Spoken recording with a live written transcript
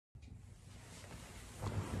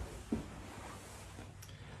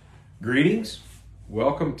Greetings.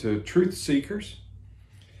 Welcome to Truth Seekers.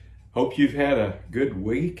 Hope you've had a good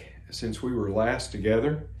week since we were last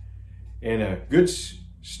together and a good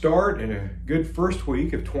start and a good first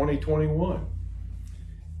week of 2021.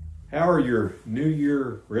 How are your New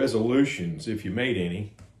Year resolutions, if you made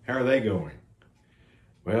any? How are they going?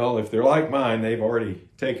 Well, if they're like mine, they've already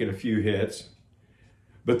taken a few hits.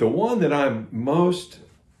 But the one that I'm most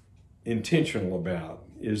intentional about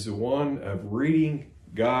is the one of reading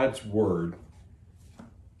God's Word,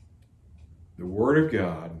 the Word of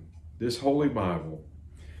God, this Holy Bible,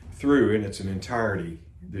 through in its entirety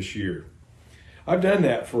this year. I've done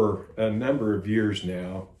that for a number of years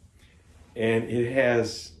now, and it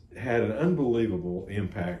has had an unbelievable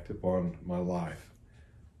impact upon my life,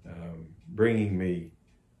 bringing me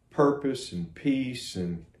purpose and peace,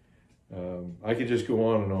 and I could just go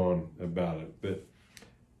on and on about it. But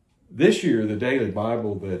this year, the daily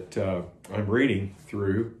Bible that I'm reading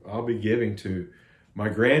through, I'll be giving to my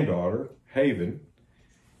granddaughter, Haven,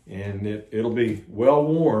 and it'll be well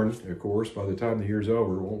worn, of course, by the time the year's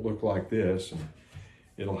over. It won't look like this, and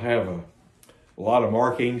it'll have a lot of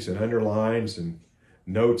markings and underlines and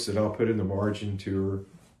notes that I'll put in the margin to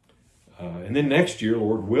her. And then next year,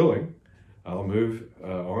 Lord willing, I'll move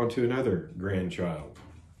on to another grandchild.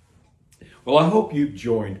 Well, I hope you've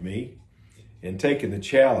joined me and taken the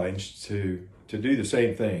challenge to do the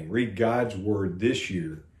same thing. Read God's Word this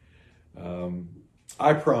year.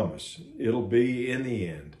 I promise it'll be, in the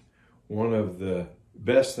end, one of the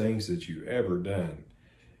best things that you've ever done.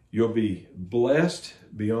 You'll be blessed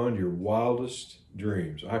beyond your wildest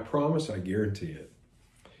dreams. I promise, I guarantee it.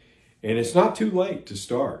 And it's not too late to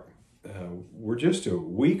start. We're just a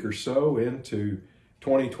week or so into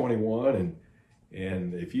 2021,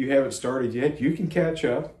 and if you haven't started yet, you can catch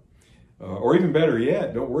up. Or even better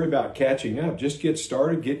yet, don't worry about catching up. Just get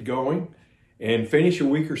started, get going, and finish a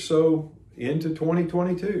week or so into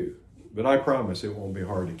 2022. But I promise it won't be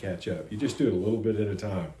hard to catch up. You just do it a little bit at a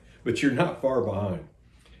time. But you're not far behind,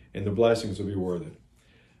 and the blessings will be worth it.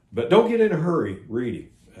 But don't get in a hurry reading.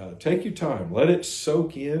 Take your time. Let it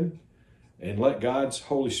soak in, and let God's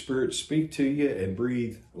Holy Spirit speak to you and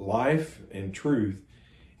breathe life and truth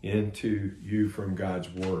into you from God's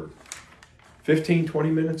Word. 15,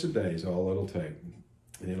 20 minutes a day is all it'll take,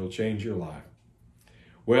 and it'll change your life.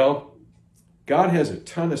 Well, God has a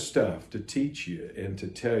ton of stuff to teach you and to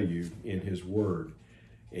tell you in His Word,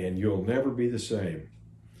 and you'll never be the same.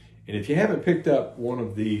 And if you haven't picked up one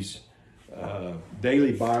of these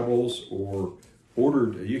daily Bibles or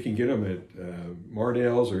ordered, you can get them at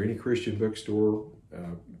Mardell's or any Christian bookstore,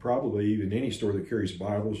 probably even any store that carries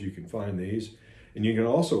Bibles, you can find these. And you can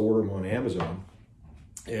also order them on Amazon.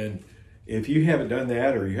 And if you haven't done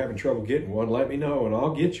that or you're having trouble getting one, let me know and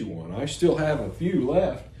I'll get you one. I still have a few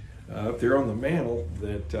left up there on the mantle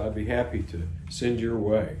that I'd be happy to send your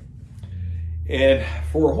way. And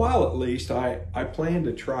for a while at least, I plan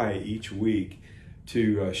to try each week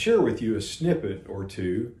to share with you a snippet or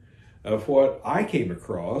two of what I came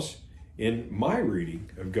across in my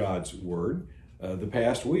reading of God's Word the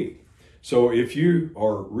past week. So if you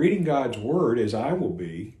are reading God's Word, as I will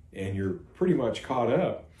be, and you're pretty much caught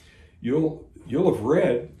up, you'll have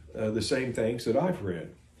read the same things that I've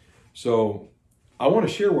read. So I want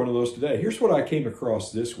to share one of those today. Here's what I came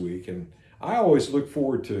across this week, and I always look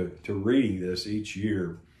forward to reading this each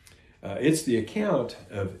year. It's the account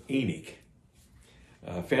of Enoch,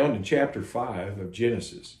 found in chapter 5 of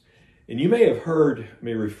Genesis. And you may have heard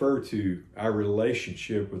me refer to our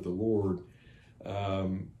relationship with the Lord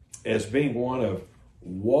as being one of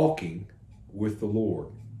walking with the Lord.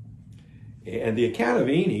 And the account of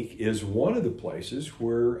Enoch is one of the places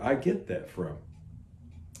where I get that from.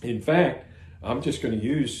 In fact, I'm just going to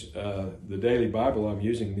use the daily Bible I'm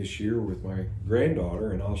using this year with my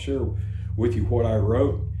granddaughter, and I'll share with you what I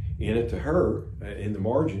wrote in it to her in the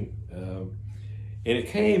margin. And it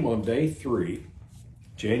came on day 3,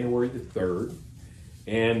 January the 3rd,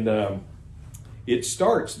 and it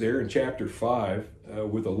starts there in chapter 5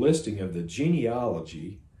 with a listing of the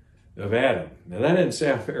genealogy of Adam. Now that doesn't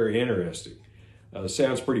sound very interesting.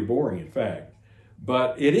 Sounds pretty boring, in fact.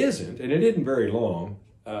 But it isn't, and it isn't very long.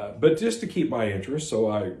 But just to keep my interest, so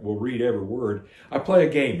I will read every word, I play a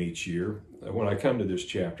game each year when I come to this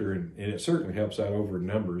chapter, and it certainly helps out over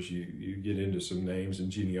numbers. You get into some names and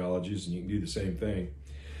genealogies, and you can do the same thing.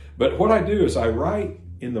 But what I do is I write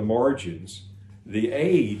in the margins the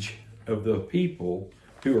age of the people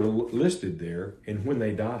who are listed there and when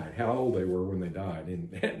they died, how old they were when they died.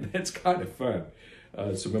 And that's kind of fun.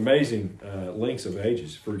 Some amazing lengths of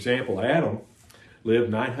ages. For example, Adam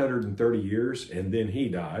lived 930 years and then he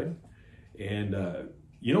died. And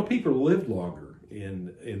You know, people lived longer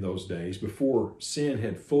in those days before sin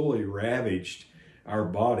had fully ravaged our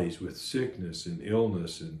bodies with sickness and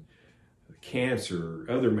illness and cancer,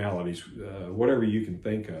 other maladies, whatever you can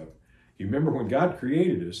think of. You remember when God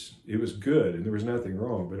created us, it was good and there was nothing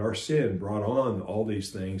wrong, but our sin brought on all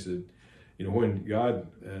these things that, you know, when God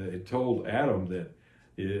had told Adam that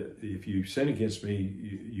if you sin against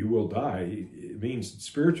me, you will die, it means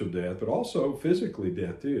spiritual death, but also physically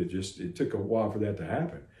death too. It took a while for that to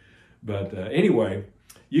happen. But anyway,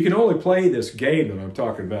 you can only play this game that I'm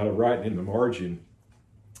talking about of writing in the margin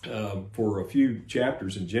for a few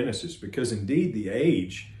chapters in Genesis, because indeed the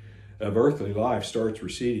age of earthly life starts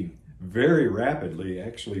receding very rapidly,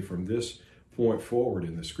 actually, from this point forward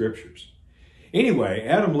in the scriptures. Anyway,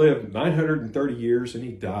 Adam lived 930 years and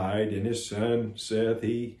he died, and his son Seth,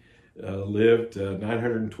 he lived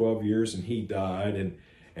 912 years and he died, and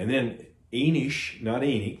then Enosh, not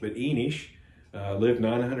Enoch, but Enosh lived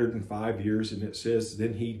 905 years, and it says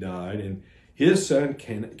then he died, and his son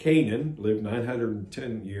Canaan lived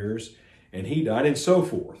 910 years and he died, and so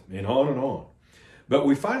forth, and on and on. But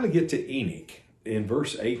we finally get to Enoch in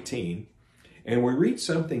verse 18, and we read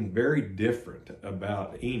something very different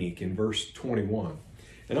about Enoch in verse 21.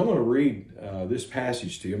 And I'm going to read this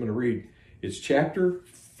passage to you. I'm going to read, it's chapter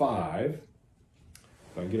 5,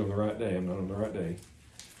 if I can get on the right day, I'm not on the right day,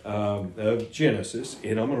 of Genesis,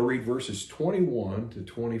 and I'm going to read verses 21 to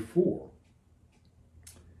 24.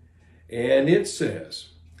 And it says,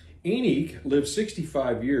 Enoch lived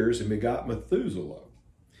 65 years and begot Methuselah.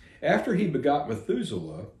 After he begot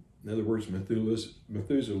Methuselah, in other words,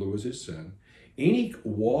 Methuselah was his son, Enoch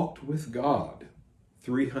walked with God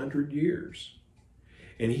 300 years,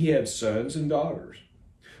 and he had sons and daughters.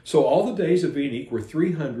 So all the days of Enoch were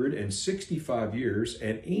 365 years,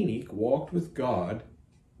 and Enoch walked with God,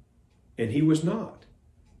 and he was not,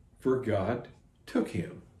 for God took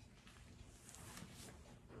him.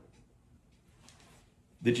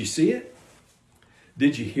 Did you see it?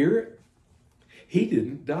 Did you hear it? He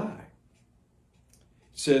didn't die.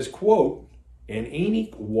 It says, quote, and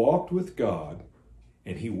Enoch walked with God,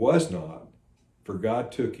 and he was not, for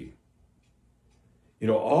God took him. You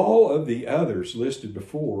know, all of the others listed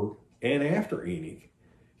before and after Enoch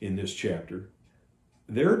in this chapter,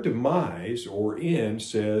 their demise or end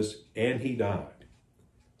says, and he died,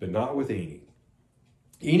 but not with Enoch.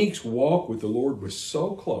 Enoch's walk with the Lord was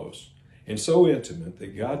so close and so intimate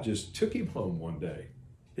that God just took him home one day.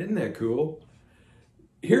 Isn't that cool?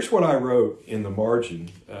 Here's what I wrote in the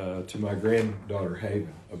margin to my granddaughter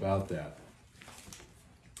Haven about that.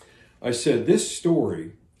 I said, this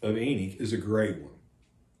story of Enoch is a great one.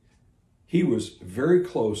 He was very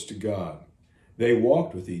close to God. They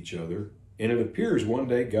walked with each other, and it appears one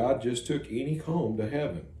day God just took Enoch home to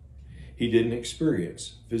heaven. He didn't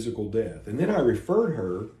experience physical death. And then I referred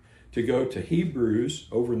her to go to Hebrews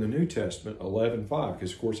over in the New Testament 11:5,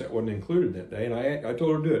 because of course that wasn't included that day, and I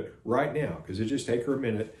told her to do it right now because it just take her a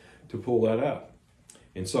minute to pull that up.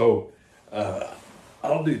 And so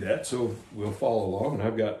I'll do that, so we'll follow along. And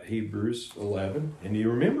I've got Hebrews 11, and you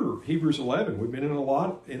remember Hebrews 11, we've been in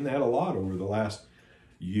that a lot over the last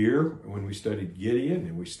year when we studied Gideon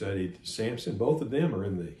and we studied Samson. Both of them are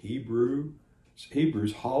in the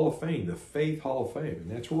Hebrews Hall of Fame, the Faith Hall of Fame, and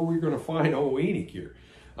that's where we're going to find old Enoch here.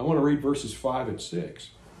 I want to read verses 5 and 6.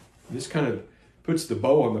 This kind of puts the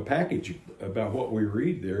bow on the package about what we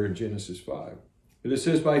read there in Genesis 5. And it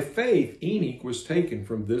says, by faith Enoch was taken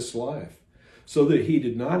from this life, so that he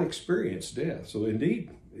did not experience death. So indeed,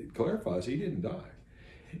 it clarifies he didn't die.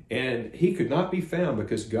 And he could not be found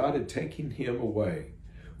because God had taken him away.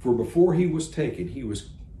 For before he was taken, he was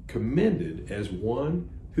commended as one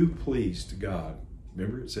who pleased God.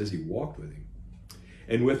 Remember, it says he walked with him.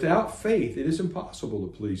 And without faith, it is impossible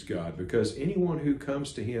to please God, because anyone who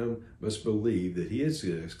comes to him must believe that he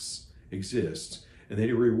exists, and that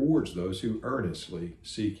he rewards those who earnestly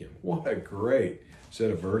seek him. What a great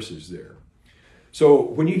set of verses there. So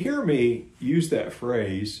when you hear me use that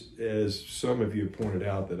phrase, as some of you have pointed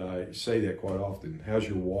out that I say that quite often, how's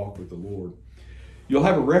your walk with the Lord? You'll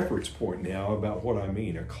have a reference point now about what I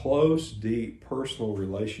mean, a close, deep, personal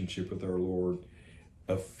relationship with our Lord,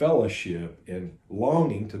 a fellowship and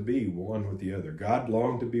longing to be one with the other. God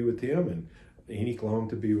longed to be with him, and Enoch longed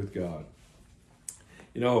to be with God.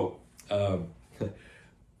 You know,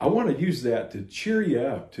 I want to use that to cheer you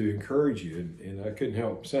up, to encourage you, and I couldn't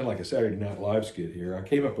help sound like a Saturday Night Live skit here. I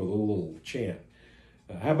came up with a little chant.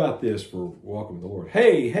 How about this for walking with the Lord?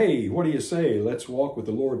 Hey, hey, what do you say? Let's walk with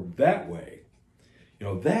the Lord that way. You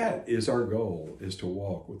know, that is our goal, is to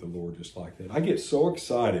walk with the Lord just like that. I get so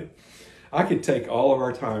excited. I could take all of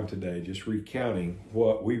our time today just recounting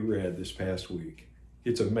what we read this past week.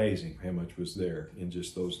 It's amazing how much was there in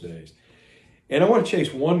just those days. And I want to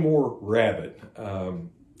chase one more rabbit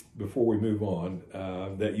before we move on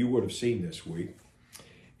that you would have seen this week.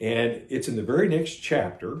 And it's in the very next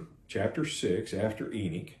chapter, chapter 6, after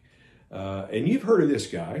Enoch. And you've heard of this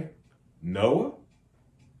guy, Noah.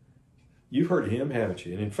 You've heard of him, haven't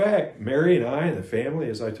you? And in fact, Mary and I and the family,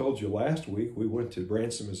 as I told you last week, we went to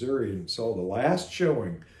Branson, Missouri and saw the last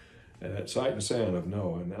showing at Sight and Sound of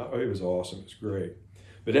Noah. And it was awesome. It was great.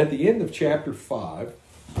 But at the end of chapter 5,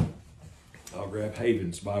 I'll grab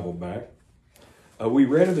Haven's Bible back. We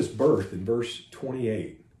read of his birth in verse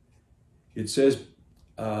 28. It says,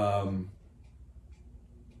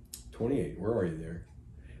 28, where are you there?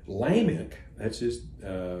 Lamech, that's his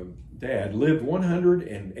dad, lived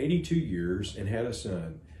 182 years and had a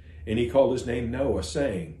son. And he called his name Noah,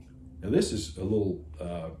 saying, now this is a little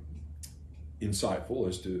insightful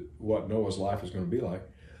as to what Noah's life is going to be like.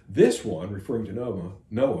 This one, referring to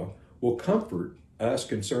Noah, will comfort us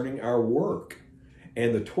concerning our work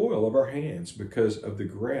and the toil of our hands because of the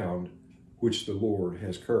ground which the Lord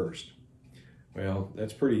has cursed. Well,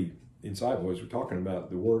 that's pretty insightful as we're talking about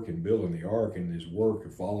the work in building the ark and his work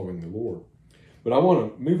of following the Lord. But I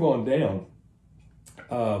want to move on down.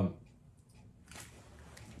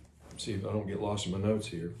 See if I don't get lost in my notes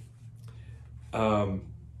here. At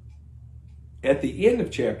the end of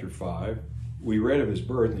chapter 5, we read of his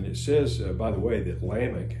birth, and it says, by the way, that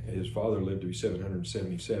Lamech, his father, lived to be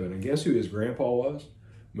 777. And guess who his grandpa was?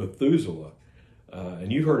 Methuselah.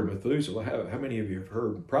 And you've heard of Methuselah. How many of you have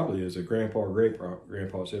heard, probably as a grandpa or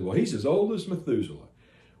great-grandpa said, well, he's as old as Methuselah.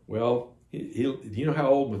 Well, do you know how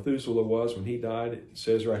old Methuselah was when he died? It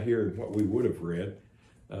says right here in what we would have read,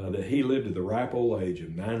 that he lived to the ripe old age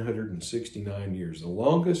of 969 years, the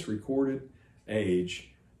longest recorded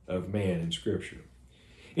age of man in Scripture.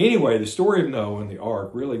 Anyway, the story of Noah and the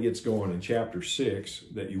ark really gets going in chapter 6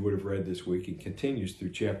 that you would have read this week. It continues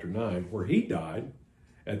through chapter 9, where he died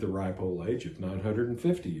at the ripe old age of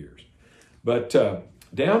 950 years. But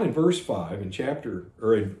down in verse 5 in chapter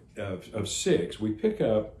of 6, we pick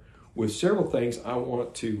up with several things I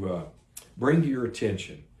want to bring to your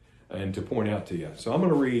attention and to point out to you. So I'm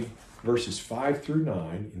going to read verses 5 through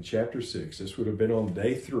 9 in chapter 6. This would have been on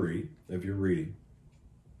day 3 of your reading.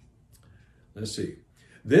 Let's see.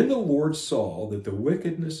 Then the Lord saw that the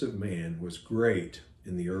wickedness of man was great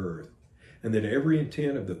in the earth, and that every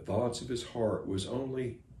intent of the thoughts of his heart was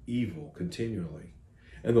only evil continually.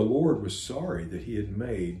 And the Lord was sorry that he had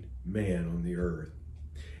made man on the earth,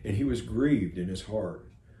 and he was grieved in his heart.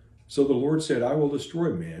 So the Lord said, I will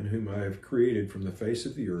destroy man, whom I have created from the face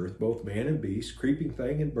of the earth, both man and beast, creeping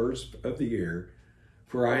thing and birds of the air,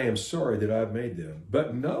 for I am sorry that I have made them.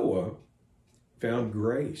 But Noah found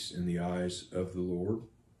grace in the eyes of the Lord.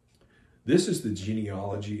 This is the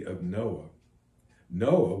genealogy of Noah.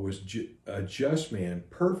 Noah was a just man,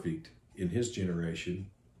 perfect in his generation.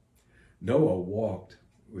 Noah walked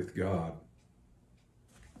with God.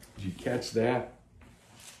 Did you catch that?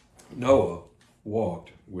 Noah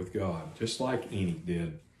walked with God, just like Enoch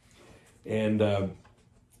did. And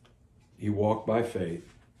he walked by faith.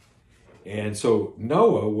 And so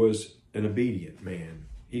Noah was an obedient man.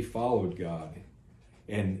 He followed God.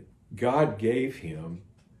 And God gave him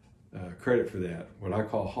credit for that, what I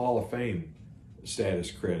call Hall of Fame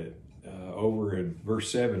status credit. Over in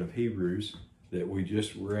verse 7 of Hebrews that we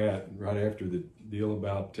just were at, right after the deal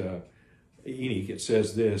about Enoch, it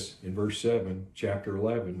says this in verse 7, chapter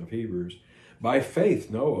 11 of Hebrews. By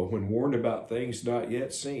faith, Noah, when warned about things not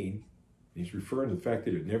yet seen, he's referring to the fact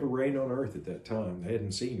that it never rained on earth at that time. They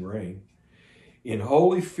hadn't seen rain. In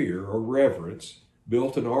holy fear or reverence,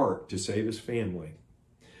 built an ark to save his family.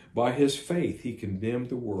 By his faith, he condemned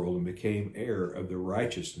the world and became heir of the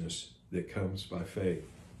righteousness that comes by faith.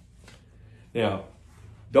 Now,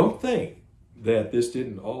 don't think that this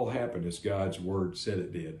didn't all happen as God's word said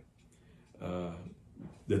it did,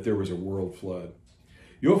 that there was a world flood.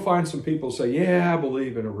 You'll find some people say, yeah, I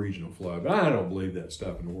believe in a regional flood, but I don't believe that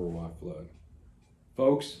stuff in a worldwide flood.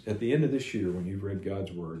 Folks, at the end of this year, when you've read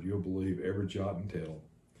God's word, you'll believe every jot and tittle.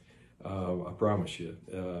 I promise you,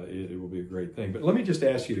 it will be a great thing. But let me just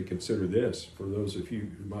ask you to consider this, for those of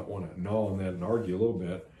you who might want to gnaw on that and argue a little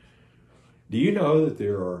bit. Do you know that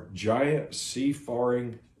there are giant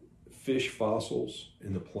sea-faring fish fossils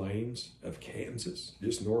in the plains of Kansas,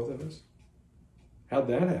 just north of us? How'd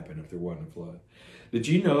that happen if there wasn't a flood? Did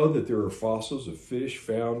you know that there are fossils of fish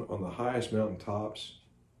found on the highest mountain tops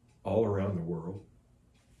all around the world?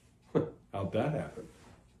 How'd that happen?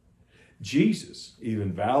 Jesus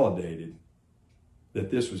even validated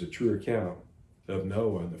that this was a true account of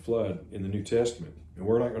Noah and the flood in the New Testament. And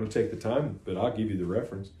we're not going to take the time, but I'll give you the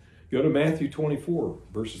reference. Go to Matthew 24,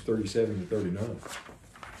 verses 37 to 39.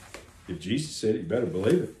 If Jesus said it, you better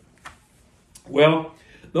believe it. Well,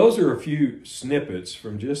 those are a few snippets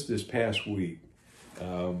from just this past week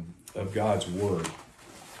of God's Word.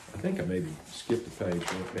 I think I maybe skipped a page,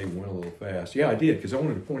 maybe went a little fast. Yeah, I did, because I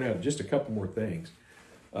wanted to point out just a couple more things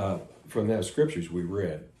from those scriptures we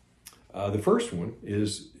read. The first one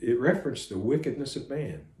is it referenced the wickedness of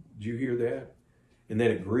man. Did you hear that? And that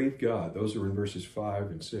it grieved God. Those are in verses 5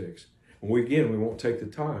 and 6. And we won't take the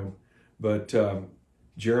time, but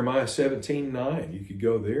Jeremiah 17:9, you could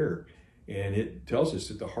go there, and it tells us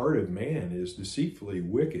that the heart of man is deceitfully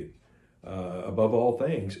wicked above all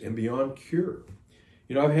things and beyond cure.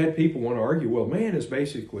 You know, I've had people want to argue, well, man is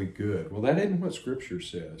basically good. Well, that isn't what Scripture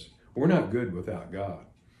says. We're not good without God.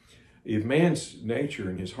 If man's nature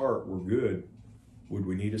and his heart were good, would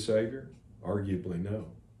we need a Savior? Arguably, no.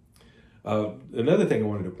 Another thing I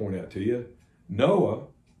wanted to point out to you, Noah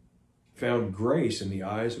found grace in the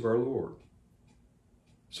eyes of our Lord.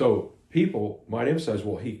 So people might emphasize,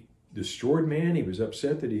 well, he destroyed man. He was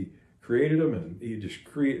upset that he created him and he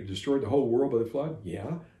destroyed the whole world by the flood.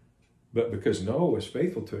 Yeah, but because Noah was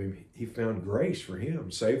faithful to him, he found grace for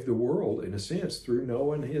him, saved the world in a sense through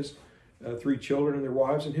Noah and his 3 children and their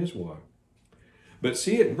wives and his wife. But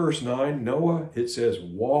see it in verse 9, Noah, it says,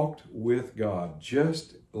 walked with God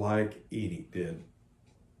just like Enoch did.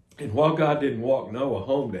 And while God didn't walk Noah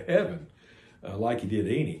home to heaven like he did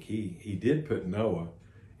Enoch, he did put Noah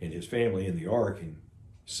and his family in the ark and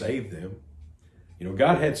saved them. You know,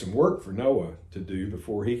 God had some work for Noah to do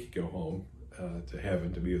before he could go home to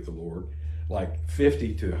heaven to be with the Lord. Like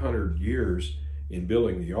 50 to 100 years in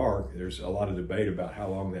building the ark. There's a lot of debate about how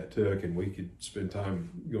long that took, and we could spend time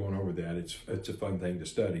going over that. It's a fun thing to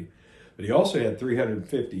study. But he also had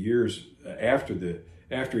 350 years after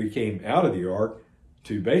he came out of the ark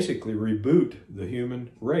to basically reboot the human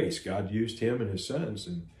race. God used him and his sons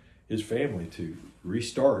and his family to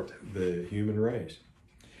restart the human race.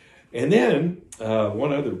 And then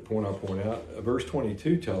one other point I'll point out, verse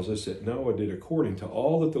 22 tells us that Noah did according to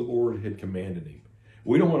all that the Lord had commanded him.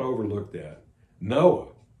 We don't want to overlook that. Noah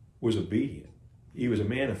was obedient. He was a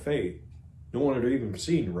man of faith. No one had even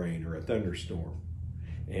seen rain or a thunderstorm.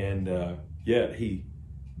 And yet he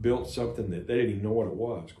built something that they didn't even know what it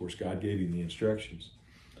was. Of course, God gave him the instructions.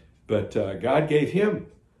 But God gave him,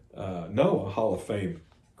 Noah, Hall of Fame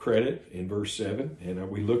credit in verse 7. And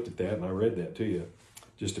we looked at that and I read that to you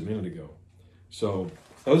just a minute ago. So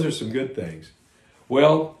those are some good things.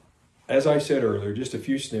 Well, as I said earlier, just a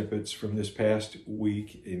few snippets from this past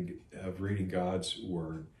week of reading God's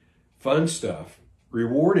Word. Fun stuff,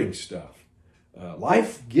 rewarding stuff,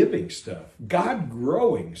 life-giving stuff,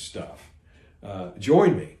 God-growing stuff.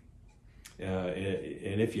 Join me.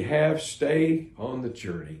 And if you have, stay on the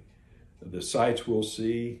journey. The sights we'll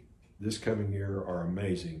see this coming year are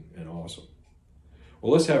amazing and awesome.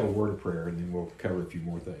 Well, let's have a word of prayer and then we'll cover a few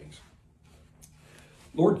more things.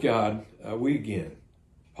 Lord God, we again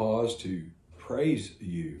pause to praise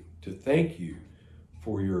you, to thank you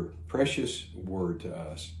for your precious word to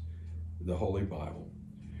us, the Holy Bible.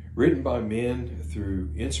 Written by men through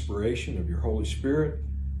inspiration of your Holy Spirit.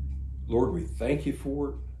 Lord, we thank you for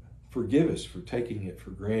it. Forgive us for taking it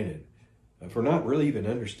for granted, for not really even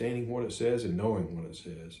understanding what it says and knowing what it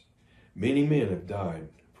says. Many men have died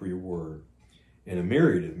for your word, and a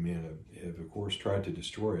myriad of men have of course, tried to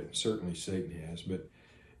destroy it. Certainly Satan has, but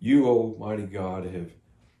you, Almighty God, have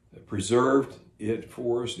preserved it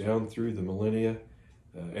for us down through the millennia.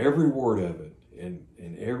 Every word of it and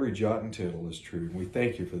every jot and tittle is true, and we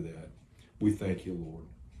thank you for that. We thank you,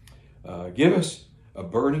 Lord. Give us a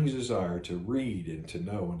burning desire to read and to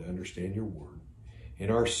know and to understand your word.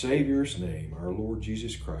 In our Savior's name, our Lord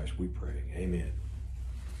Jesus Christ, we pray. Amen.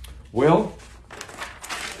 Well,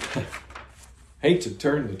 hate to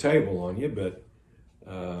turn the table on you, but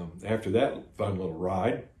after that fun little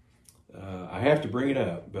ride, I have to bring it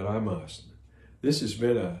up, but I must. This has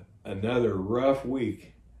been another rough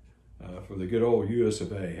week for the good old US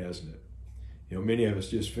of A, hasn't it? You know, many of us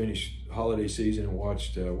just finished holiday season and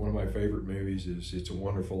watched one of my favorite movies is It's a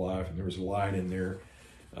Wonderful Life, and there was a line in there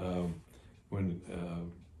when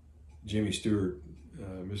Jimmy Stewart,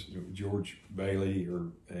 Mr. George Bailey,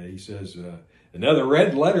 he says, another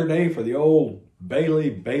red letter day for the old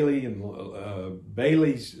Bailey's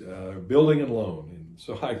building and loan. And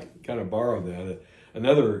so I kind of borrowed that.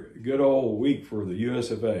 Another good old week for the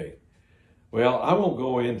US of A. Well, I won't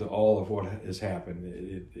go into all of what has happened.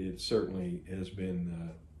 It certainly has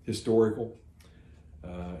been historical.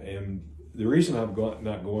 And the reason I'm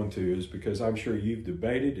not going to is because I'm sure you've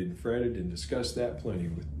debated and fretted and discussed that plenty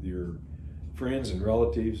with your friends and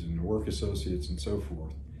relatives and work associates and so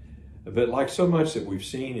forth. But like so much that we've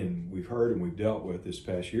seen and we've heard and we've dealt with this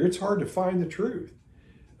past year, it's hard to find the truth.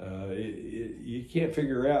 You can't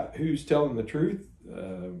figure out who's telling the truth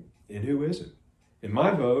and who isn't. And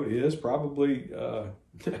my vote is probably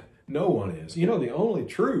no one is. You know, the only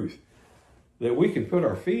truth that we can put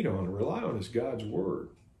our feet on and rely on is God's Word.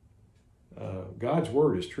 God's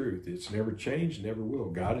Word is truth. It's never changed, never will.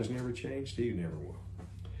 God has never changed. He never will.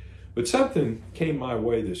 But something came my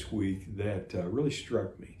way this week that really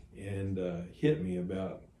struck me and hit me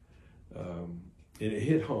about, and it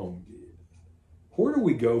hit home. Where do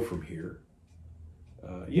we go from here?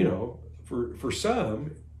 You know, for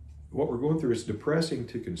some, what we're going through is depressing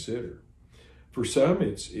to consider. For some,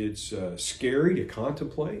 it's scary to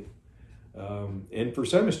contemplate. And for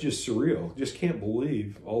some, it's just surreal. Just can't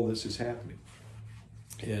believe all this is happening.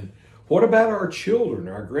 And what about our children,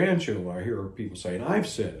 our grandchildren? I hear people saying, I've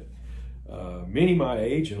said it. Many my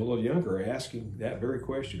age and a little younger are asking that very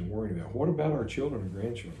question and worrying about, what about our children and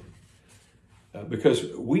grandchildren?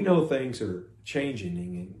 Because we know things are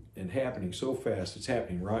changing and happening so fast. It's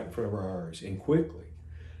happening right in front of our eyes and quickly,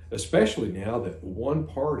 especially now that one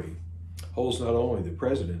party holds not only the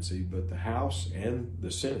presidency, but the House and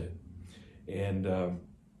the Senate. And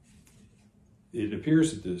it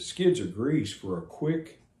appears that the skids are greased for a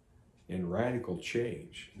quick and radical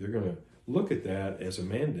change. They're going to look at that as a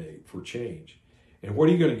mandate for change. And what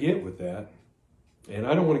are you going to get with that? And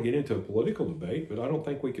I don't want to get into a political debate, but I don't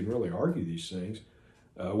think we can really argue these things.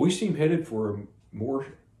 We seem headed for a more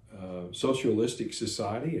socialistic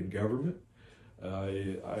society and government.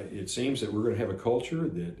 It seems that we're going to have a culture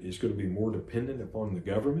that is going to be more dependent upon the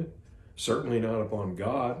government, certainly not upon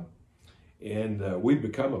God. And we've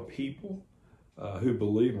become a people who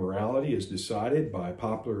believe morality is decided by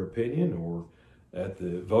popular opinion or at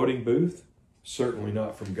the voting booth, certainly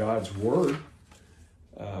not from God's Word.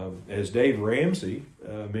 As Dave Ramsey,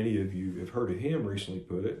 many of you have heard of him recently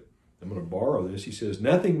put it, I'm going to borrow this. He says,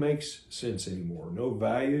 nothing makes sense anymore. No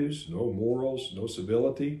values, no morals, no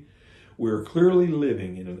civility. We are clearly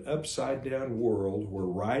living in an upside-down world where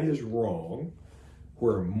right is wrong,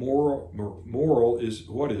 where moral is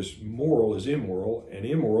immoral, and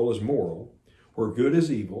immoral is moral, where good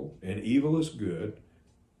is evil, and evil is good,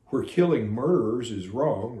 where killing murderers is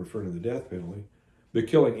wrong, referring to the death penalty, but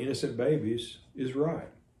killing innocent babies is right.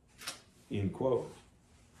 End quote.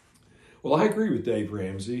 Well, I agree with Dave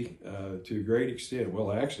Ramsey to a great extent.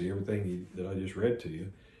 Well, actually, everything that I just read to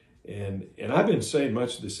you. And I've been saying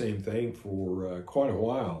much of the same thing for quite a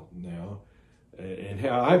while now. And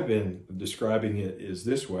how I've been describing it is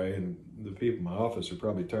this way, and the people in my office are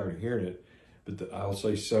probably tired of hearing it, but I'll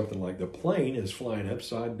say something like, the plane is flying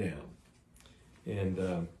upside down.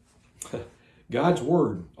 And God's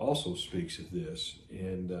Word also speaks of this,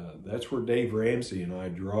 and that's where Dave Ramsey and I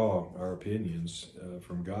draw our opinions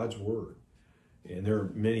from God's Word. And there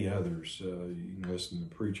are many others. You can listen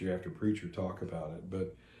to preacher after preacher talk about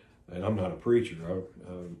it, and I'm not a preacher,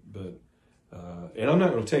 and I'm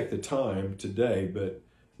not going to take the time today, but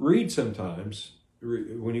read sometimes,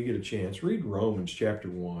 when you get a chance, read Romans chapter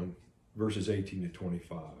 1, verses 18 to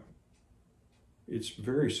 25. It's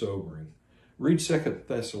very sobering. Read 2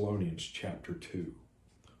 Thessalonians chapter 2,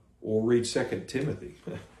 or read 2 Timothy.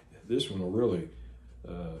 This one will really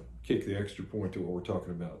kick the extra point to what we're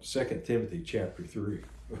talking about. 2 Timothy chapter 3.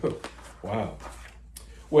 Wow.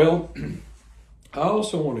 Well, I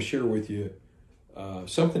also want to share with you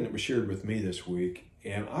something that was shared with me this week,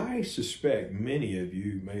 and I suspect many of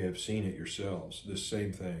you may have seen it yourselves, this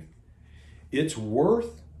same thing. Its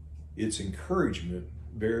worth, its encouragement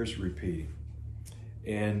bears repeating.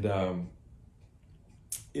 And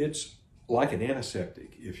it's like an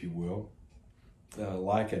antiseptic, if you will,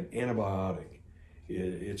 like an antibiotic.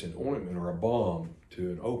 It's an ointment or a balm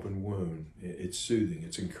to an open wound. It's soothing,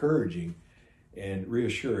 it's encouraging and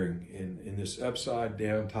reassuring in this upside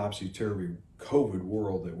down, topsy-turvy COVID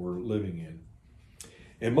world that we're living in.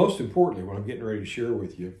 And most importantly, what I'm getting ready to share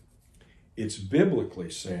with you, it's biblically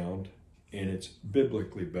sound and it's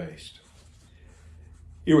biblically based.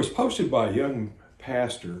 It was posted by a young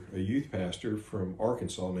pastor, a youth pastor from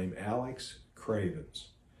Arkansas named Alex Cravens.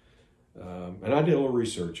 And I did a little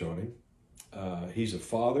research on him. He's a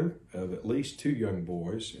father of at least 2 young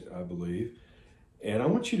boys, I believe. And I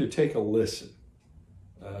want you to take a listen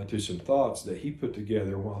to some thoughts that he put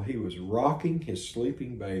together while he was rocking his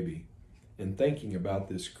sleeping baby and thinking about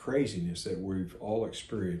this craziness that we've all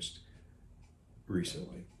experienced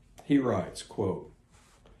recently. He writes, quote,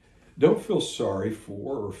 "Don't feel sorry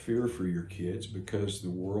for or fear for your kids because the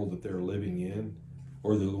world that they're living in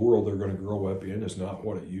or the world they're going to grow up in is not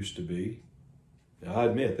what it used to be." Now, I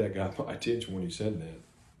admit that got my attention when he said that.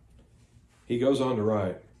 He goes on to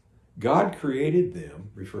write, God created them,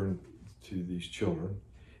 referring to these children,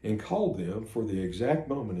 and called them for the exact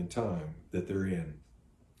moment in time that they're in.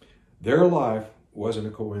 Their life wasn't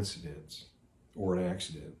a coincidence or an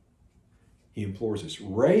accident. He implores us,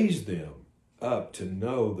 raise them up to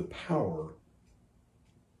know the power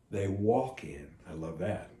they walk in. I love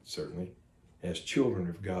that, certainly, as children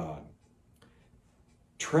of God.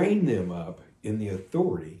 Train them up in the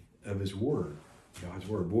authority of his word, God's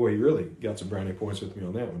word. Boy, he really got some brownie points with me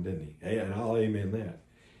on that one, didn't he? And I'll amen that.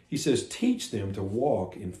 He says, teach them to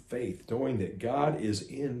walk in faith, knowing that God is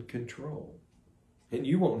in control. And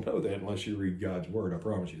you won't know that unless you read God's word, I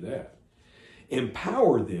promise you that.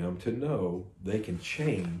 Empower them to know they can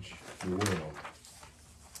change the world.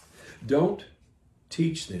 Don't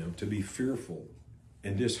teach them to be fearful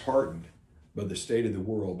and disheartened by the state of the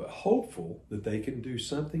world, but hopeful that they can do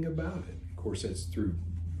something about it. Of course, that's through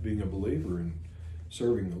being a believer and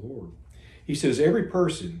serving the Lord. He says every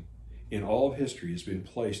person in all of history has been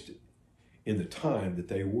placed in the time that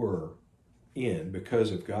they were in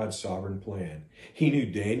because of God's sovereign plan. He knew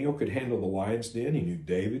Daniel could handle the lion's den. He knew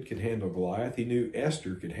David could handle Goliath. He knew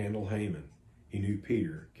Esther could handle Haman. He knew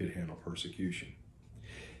Peter could handle persecution.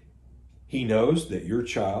 He knows that your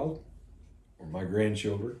child or my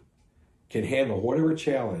grandchildren can handle whatever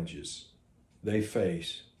challenges they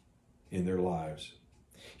face in their lives.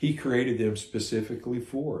 He created them specifically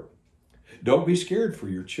for it. Don't be scared for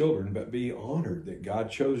your children, but be honored that God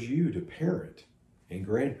chose you to parent and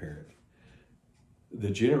grandparent the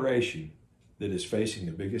generation that is facing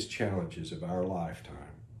the biggest challenges of our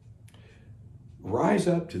lifetime. Rise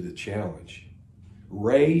up to the challenge.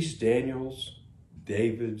 Raise Daniels,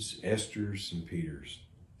 Davids, Esthers, and Peters.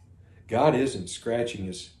 God isn't scratching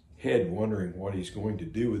his head wondering what he's going to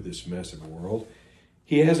do with this mess of a world.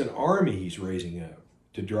 He has an army he's raising up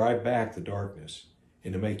to drive back the darkness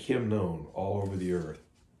and to make him known all over the earth.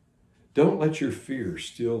 Don't let your fear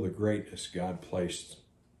steal the greatness God placed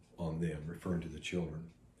on them, referring to the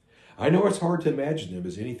children. I know it's hard to imagine them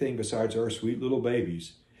as anything besides our sweet little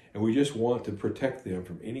babies, and we just want to protect them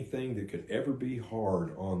from anything that could ever be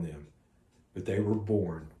hard on them. But they were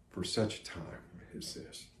born for such a time as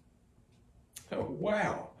this. Oh,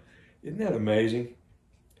 wow. Isn't that amazing?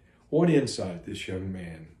 What insight this young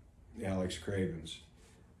man, Alex Cravens,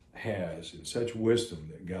 has and such wisdom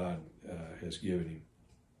that God has given him.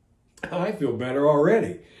 I feel better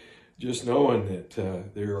already just knowing that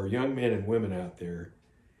there are young men and women out there,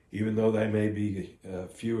 even though they may be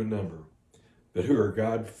few in number, but who are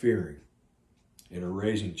God-fearing and are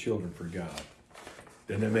raising children for God.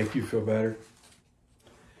 Doesn't that make you feel better?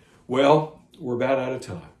 Well, we're about out of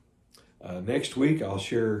time. Next week, I'll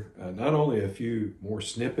share not only a few more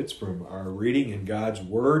snippets from our reading in God's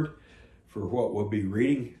Word for what we'll be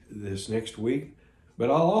reading this next week, but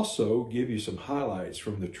I'll also give you some highlights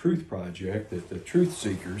from the Truth Project that the Truth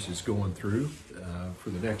Seekers is going through for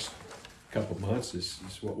the next couple of months. This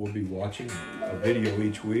is what we'll be watching, a video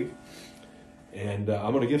each week. And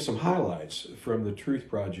I'm going to give some highlights from the Truth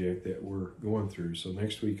Project that we're going through. So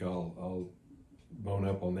next week I'll bone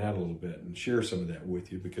up on that a little bit and share some of that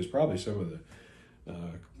with you, because probably some of the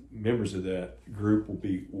members of that group will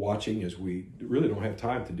be watching, as we really don't have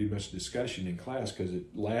time to do much discussion in class because it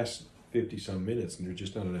lasts 50-some minutes and there's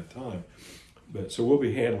just not enough time. But so we'll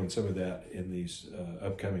be handling some of that in these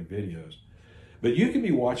upcoming videos. But you can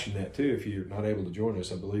be watching that too if you're not able to join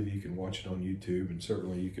us. I believe you can watch it on YouTube, and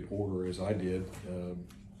certainly you can order, as I did,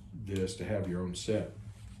 this to have your own set.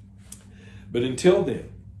 But until then,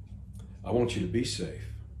 I want you to be safe.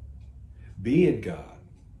 Be in God.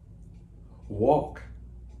 Walk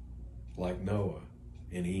like Noah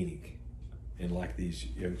and Enoch, and like these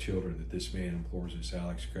young children that this man implores us,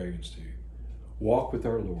 Alex Cravens, to. Walk with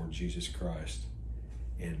our Lord Jesus Christ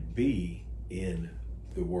and be in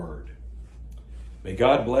the Word. May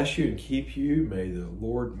God bless you and keep you. May the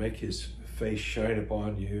Lord make his face shine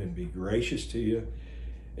upon you and be gracious to you.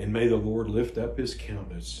 And may the Lord lift up his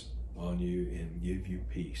countenance on you and give you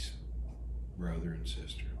peace, brother and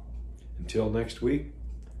sister. Until next week,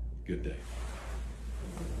 good day.